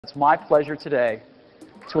It's my pleasure today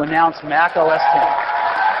to announce Mac OS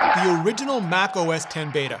X. The original Mac OS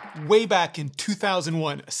X beta, way back in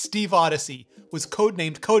 2001, Steve Odessy, was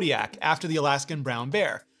codenamed Kodiak after the Alaskan brown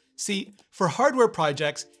bear. See, for hardware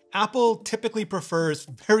projects, Apple typically prefers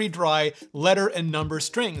very dry letter and number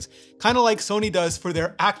strings, kind of like Sony does for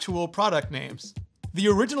their actual product names. The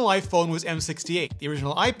original iPhone was M68, the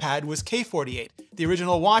original iPad was K48, the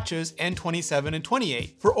original watches N27 and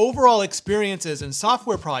 28. For overall experiences and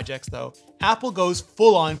software projects though, Apple goes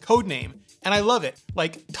full-on codename, and I love it.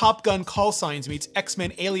 Like Top Gun call signs meets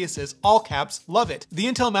X-Men aliases, all caps, love it. The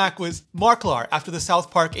Intel Mac was Marklar after the South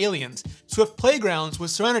Park aliens, Swift Playgrounds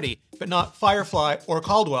was Serenity, but not Firefly or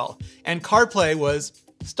Caldwell, and CarPlay was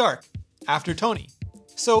Stark after Tony.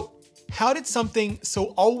 So, how did something so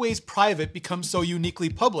always private become so uniquely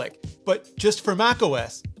public, but just for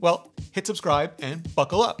macOS? Well, hit subscribe and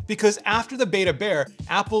buckle up. Because after the beta bear,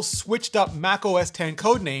 Apple switched up macOS X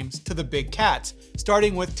codenames to the big cats,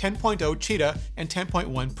 starting with 10.0 Cheetah and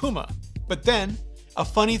 10.1 Puma. But then, a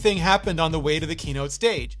funny thing happened on the way to the keynote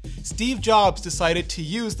stage. Steve Jobs decided to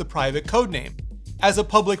use the private codename as a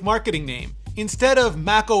public marketing name. Instead of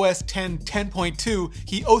macOS X 10.2,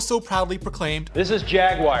 he oh so proudly proclaimed, "This is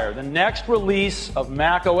Jaguar, the next release of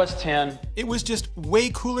Mac OS X." It was just way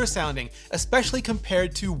cooler sounding, especially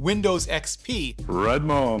compared to Windows XP.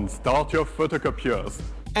 Redmond, start your photocopiers.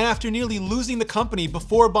 And after nearly losing the company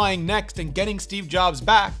before buying Next and getting Steve Jobs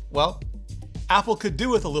back, well, Apple could do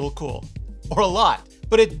with a little cool. Or a lot.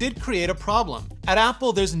 But it did create a problem. At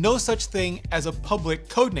Apple, there's no such thing as a public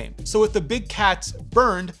codename. So with the big cats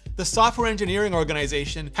burned, the software engineering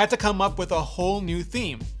organization had to come up with a whole new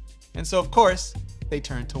theme. And so of course, they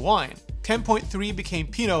turned to wine. 10.3 became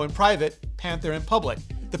Pinot in private, Panther in public.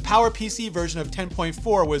 The PowerPC version of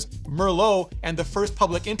 10.4 was Merlot, and the first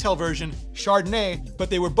public Intel version, Chardonnay, but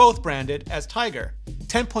they were both branded as Tiger.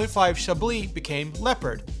 10.5 Chablis became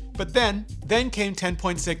Leopard. But then came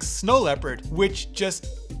 10.6 Snow Leopard, which just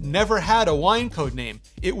never had a wine code name.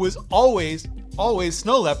 It was always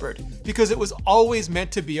Snow Leopard, because it was always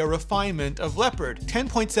meant to be a refinement of leopard.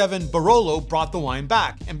 10.7 Barolo brought the wine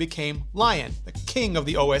back and became Lion, the king of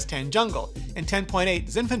the OS X jungle. And 10.8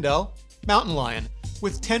 Zinfandel, Mountain Lion.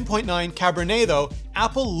 With 10.9 Cabernet though,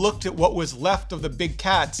 Apple looked at what was left of the big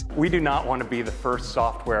cats. We do not want to be the first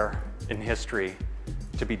software in history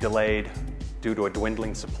to be delayed due to a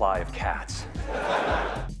dwindling supply of cats.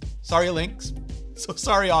 Sorry, Lynx. So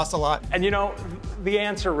sorry, Ocelot. And you know, the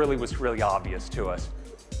answer was really obvious to us.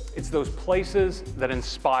 It's those places that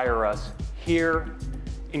inspire us here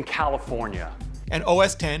in California. And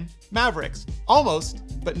OS X, Mavericks.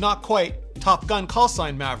 Almost, but not quite, Top Gun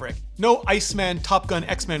callsign Maverick. No Iceman, Top Gun,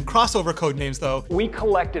 X-Men crossover code names though. We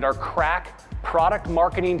collected our crack product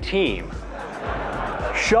marketing team,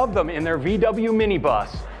 shoved them in their VW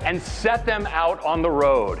minibus, and set them out on the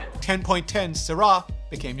road. 10.10 Syrah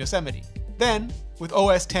became Yosemite. Then, with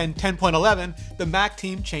OS X 10.11, the Mac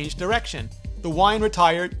team changed direction. The wine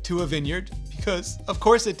retired to a vineyard, because of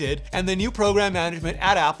course it did, and the new program management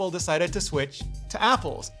at Apple decided to switch to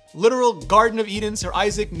apples. Literal Garden of Eden, Sir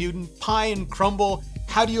Isaac Newton, pie and crumble,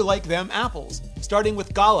 how do you like them apples? Starting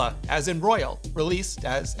with Gala, as in Royal, released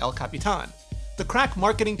as El Capitan. The crack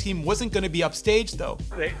marketing team wasn't going to be upstaged though.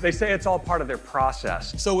 They say it's all part of their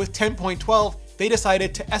process. So with 10.12, they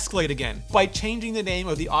decided to escalate again by changing the name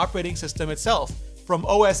of the operating system itself from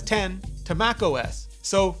OS X to Mac OS.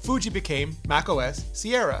 So Fuji became Mac OS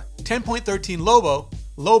Sierra. 10.13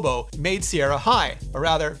 Lobo made Sierra High, or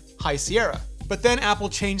rather High Sierra. But then Apple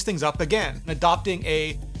changed things up again, adopting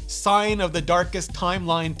a Sign of the Darkest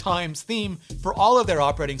Timeline Times theme for all of their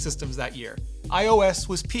operating systems that year. iOS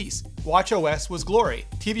was Peace, watchOS was Glory,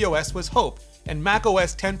 tvOS was Hope, and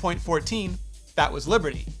macOS 10.14, that was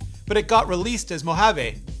Liberty. But it got released as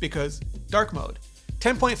Mojave, because dark mode.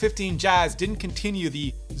 10.15 Jazz didn't continue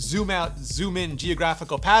the zoom out, zoom in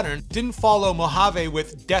geographical pattern, didn't follow Mojave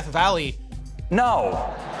with Death Valley.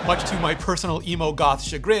 No. Much to my personal emo goth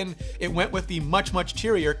chagrin, it went with the much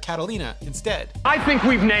cheerier Catalina instead. I think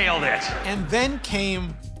we've nailed it. And then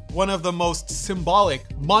came one of the most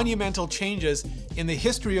symbolic, monumental changes in the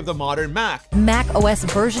history of the modern Mac. Mac OS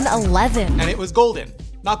version 11. And it was golden.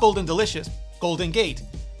 Not golden delicious, Golden Gate.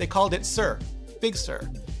 They called it Sur, Big Sur.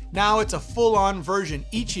 Now it's a full-on version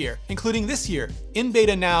each year, including this year, in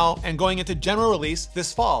beta now and going into general release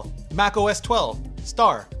this fall. Mac OS 12,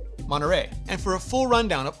 Star, Monterey. And for a full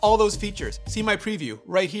rundown of all those features, see my preview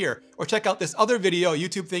right here, or check out this other video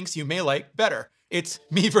YouTube thinks you may like better. It's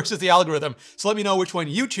me versus the algorithm, so let me know which one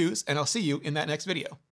you choose, and I'll see you in that next video.